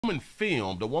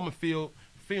The woman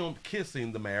filmed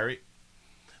kissing the married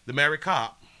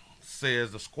cop.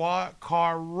 Says the squad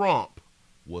car romp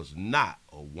was not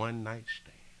a one night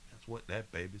stand. That's what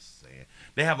that baby's saying.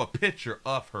 They have a picture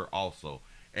of her also,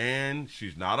 and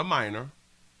she's not a minor.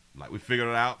 Like we figured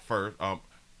it out first,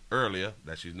 earlier,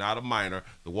 that she's not a minor.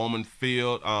 The woman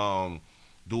filmed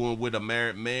doing with a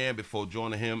married man before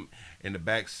joining him in the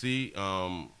back seat.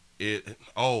 It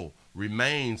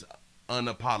remains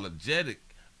unapologetic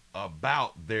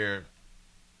about their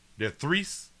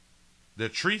threes, their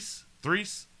threes.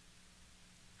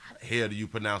 How the hell do you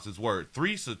pronounce this word?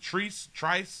 Threes or trice,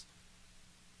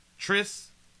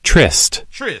 tris, Tryst.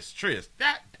 Tris.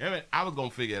 That damn it, I was gonna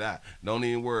figure it out. Don't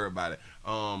even worry about it.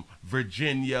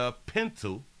 Virginia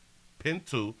Pinto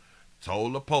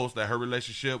told the Post that her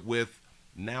relationship with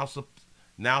now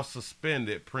now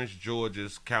suspended Prince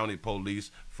George's County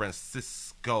Police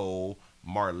Francisco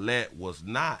Marlette was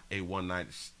not a one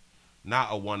night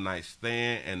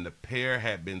stand, and the pair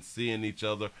had been seeing each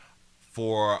other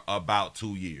for about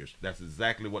 2 years. That's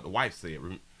exactly what the wife said.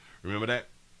 Remember that?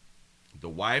 The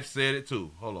wife said it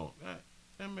too. Hold on. God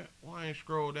damn it. Why I ain't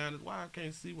scroll down this? Why I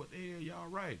can't see what the hell y'all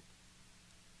write?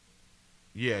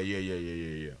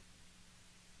 Yeah.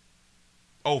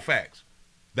 Oh, facts.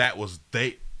 That was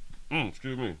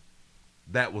excuse me.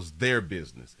 That was their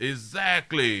business.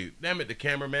 Exactly. Damn it, the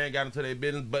cameraman got into their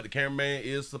business, but the cameraman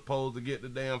is supposed to get the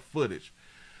damn footage.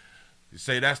 You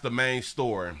say that's the main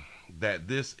story. That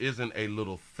this isn't a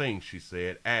little thing, she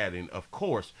said, adding, of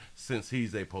course, since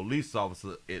he's a police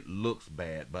officer, it looks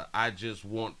bad, but I just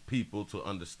want people to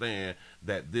understand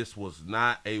that this was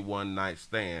not a one-night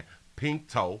stand.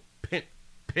 Pinto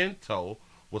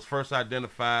was first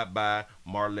identified by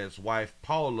Marlette's wife,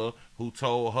 Paula, who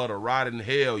told her to ride in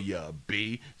hell, ya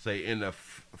B. Say in the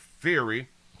Fury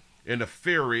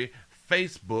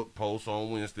Facebook post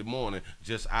on Wednesday morning,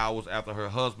 just hours after her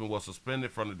husband was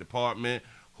suspended from the department,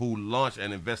 who launched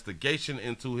an investigation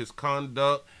into his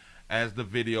conduct as the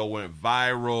video went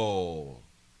viral.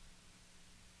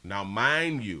 Now,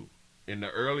 mind you, in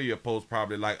the earlier post,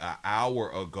 probably like an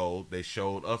hour ago, they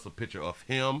showed us a picture of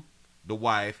him, the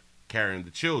wife, carrying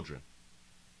the children.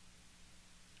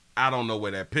 I don't know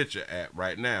where that picture at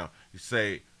right now. You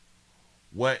say,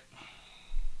 what's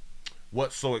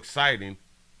so exciting?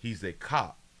 He's a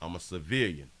cop. I'm a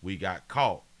civilian. We got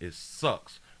caught. It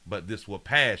sucks, but this will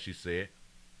pass, she said.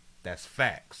 That's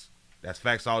facts. That's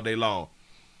facts all day long.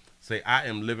 Say, I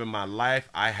am living my life.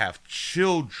 I have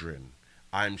children.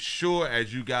 I'm sure,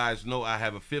 as you guys know, I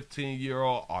have a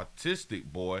 15-year-old autistic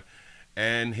boy,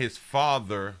 and his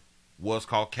father was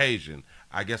Caucasian.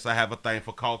 I guess I have a thing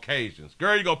for Caucasians.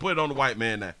 Girl, you gonna put it on the white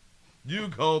man now. You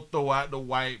gonna throw out the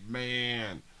white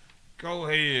man. Go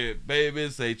ahead, baby.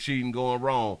 Say cheating going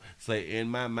wrong. Say, in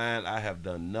my mind, I have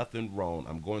done nothing wrong.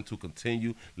 I'm going to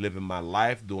continue living my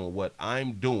life, doing what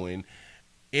I'm doing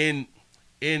in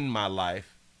my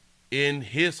life, in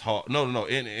his heart. No,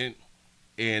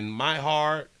 in my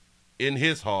heart, in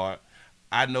his heart.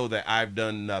 I know that I've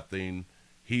done nothing.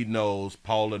 He knows,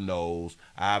 Paula knows,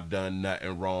 I've done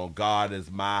nothing wrong. God is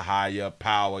my higher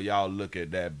power. Y'all look at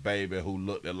that baby who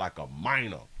looked like a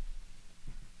minor.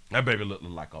 That baby looked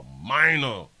like a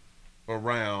minor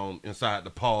around inside the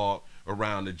park,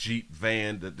 around the Jeep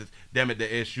van, the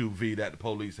SUV that the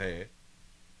police had.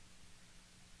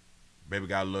 Baby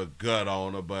got a little gut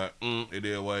on her, but it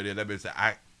is what it is. That bitch said,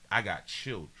 I got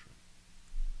children.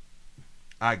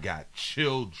 I got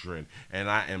children, and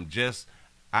I am just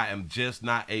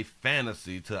not a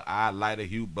fantasy to our lighter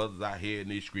hue brothers out here in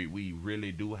these streets. We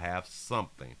really do have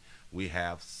something. We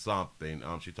have something.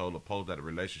 She told the Post that a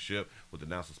relationship with the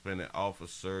now suspended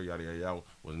officer, yada yada yada,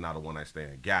 was not a one night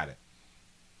stand. Got it.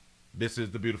 This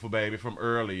is the beautiful baby from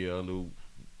earlier.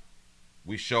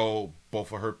 We showed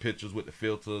both of her pictures with the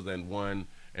filters and one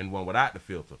without the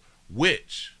filter.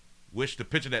 Which the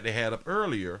picture that they had up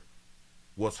earlier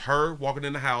was her walking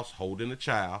in the house holding the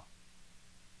child,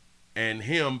 and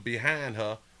him behind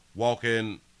her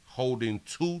walking holding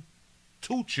two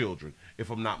children, if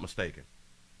I'm not mistaken.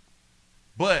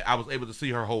 But I was able to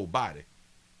see her whole body.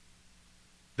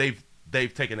 They've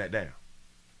taken that down.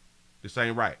 This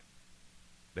ain't right.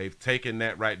 They've taken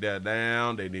that right there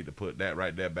down. They need to put that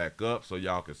right there back up so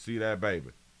y'all can see that baby.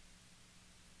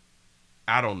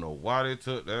 I don't know why they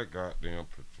took that goddamn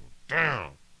picture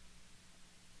down.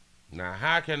 Now,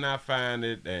 how can I find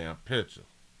that damn picture?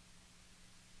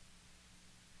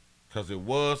 Because it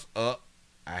was up.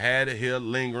 I had it here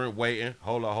lingering, waiting.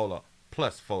 Hold on.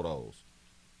 Plus photos.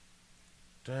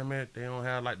 Damn it, they don't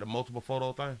have like the multiple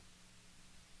photo thing.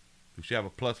 Do she have a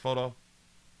plus photo?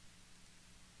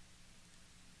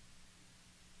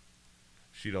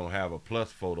 She don't have a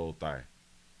plus photo thing.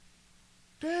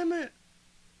 Damn it.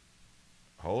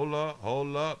 Hold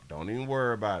up. Don't even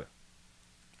worry about it.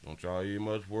 Don't y'all even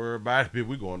much worry about it.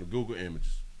 We going to Google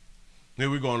Images.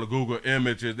 Then we going to Google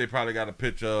Images. They probably got a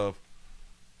picture of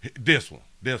this one.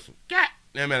 God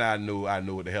damn it, I knew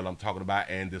what the hell I'm talking about.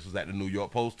 And this was at the New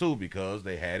York Post too, because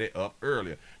they had it up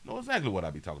earlier. Know exactly what I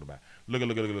be talking about. Look.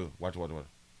 Watch.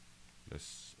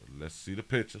 Let's see the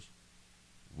pictures.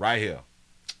 Right here.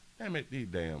 Damn it, these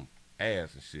damn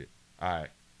ass and shit. Alright.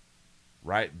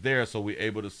 Right there, so we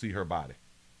able to see her body.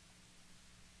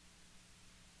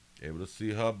 Able to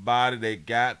see her body. They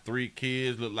got 3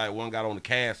 kids. Look like one got on the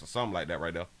cast or something like that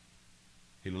right there.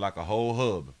 He look like a whole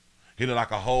husband.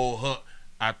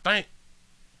 I think.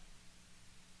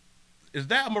 Is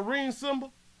that a Marine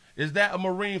symbol? Is that a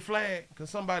Marine flag? Can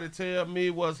somebody tell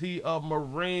me, was he a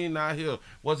Marine out here?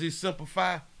 Was he Semper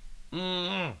Fi?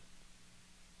 I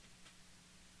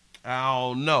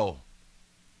don't know.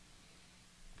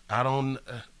 Damn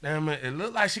it. It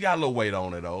looked like she got a little weight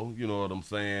on it, though. You know what I'm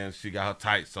saying? She got her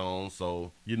tights on,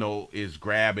 so, you know, it's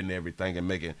grabbing everything and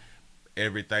making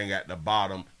everything at the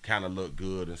bottom kind of look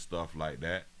good and stuff like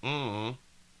that.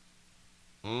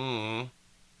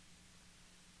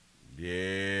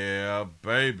 Yeah,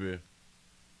 baby.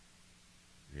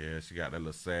 Yeah, she got that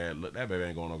little sad look. That baby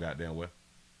ain't going no goddamn well.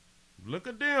 Look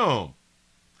at them.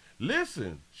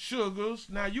 Listen, sugars,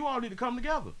 now you all need to come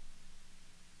together.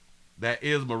 That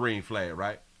is Marine flag,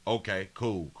 right? Okay,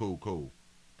 cool.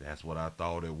 That's what I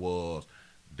thought it was.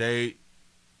 They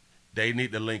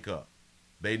need to link up.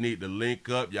 They need to link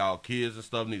up. Y'all kids and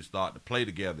stuff need to start to play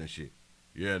together and shit.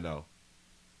 You know.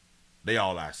 They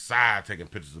all outside taking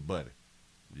pictures of Buddy.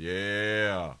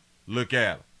 Yeah. Look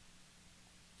at him.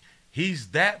 He's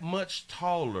that much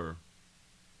taller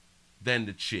than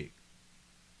the chick.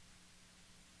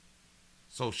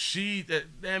 So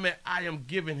damn it, I am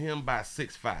giving him by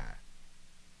 6'5".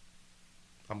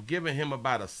 I'm giving him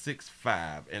about a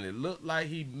 6'5", and it looked like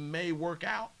he may work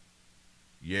out.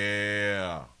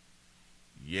 Yeah,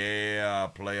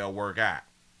 player work out.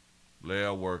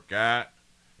 And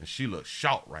she looks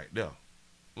short right there.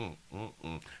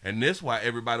 And this why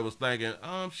everybody was thinking,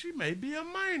 she may be a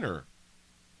minor.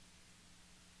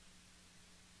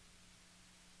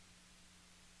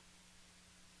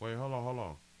 Wait, hold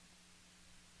on.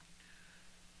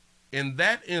 In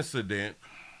that incident,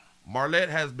 Marlette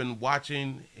has been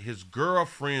watching his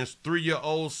girlfriend's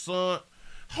 3-year-old son.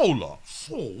 Hold up.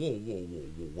 Whoa.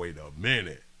 Wait a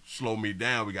minute. Slow me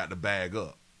down. We got the bag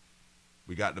up.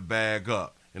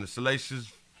 In the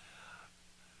salacious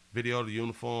video, the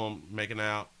uniform, making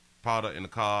out, powder in the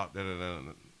car,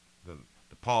 the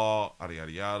paw,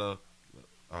 yada.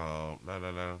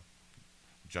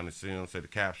 Johnny Sims said the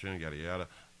caption, yada.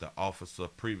 The officer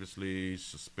previously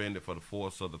suspended for the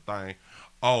force of the thing.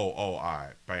 All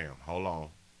right, bam, hold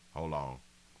on.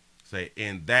 Say,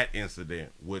 in that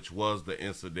incident, which was the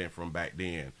incident from back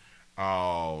then,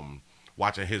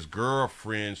 watching his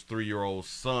girlfriend's 3-year-old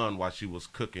son while she was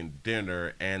cooking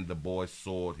dinner, and the boy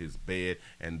soiled his bed,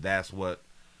 and that's what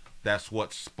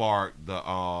sparked the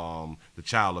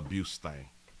child abuse thing.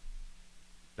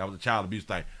 That was the child abuse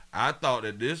thing. I thought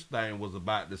that this thing was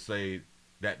about to say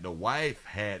that the wife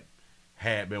had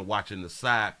been watching the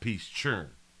side piece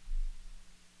churn.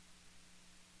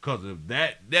 Cause if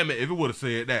if it would have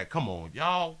said that, come on,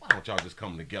 y'all, why don't y'all just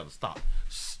come together?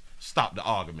 Stop the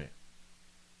argument.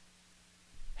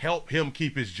 Help him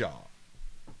keep his job.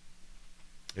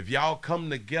 If y'all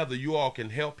come together, you all can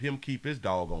help him keep his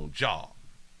doggone job.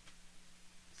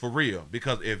 For real.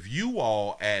 Because if you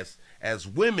all as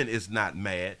women is not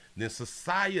mad, then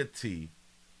society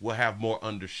will have more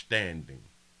understanding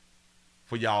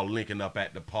for y'all linking up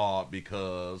at the pod,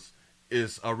 because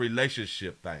it's a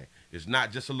relationship thing. It's not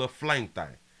just a little fling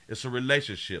thing. It's a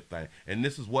relationship thing. And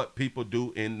this is what people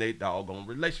do in their doggone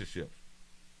relationships.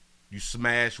 You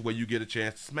smash where you get a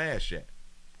chance to smash at.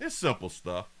 It's simple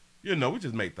stuff. You know, we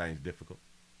just make things difficult.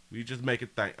 We just make it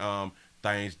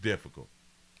things difficult.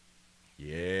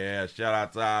 Yeah, shout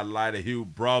out to our Lighter Hue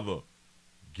brother.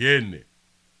 Getting it.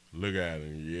 Look at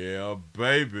him. Yeah,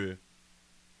 baby.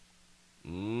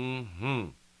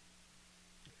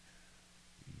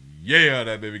 Yeah,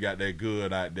 that baby got that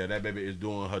good out there. That baby is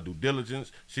doing her due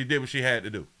diligence. She did what she had to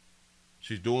do.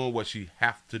 She's doing what she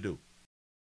have to do.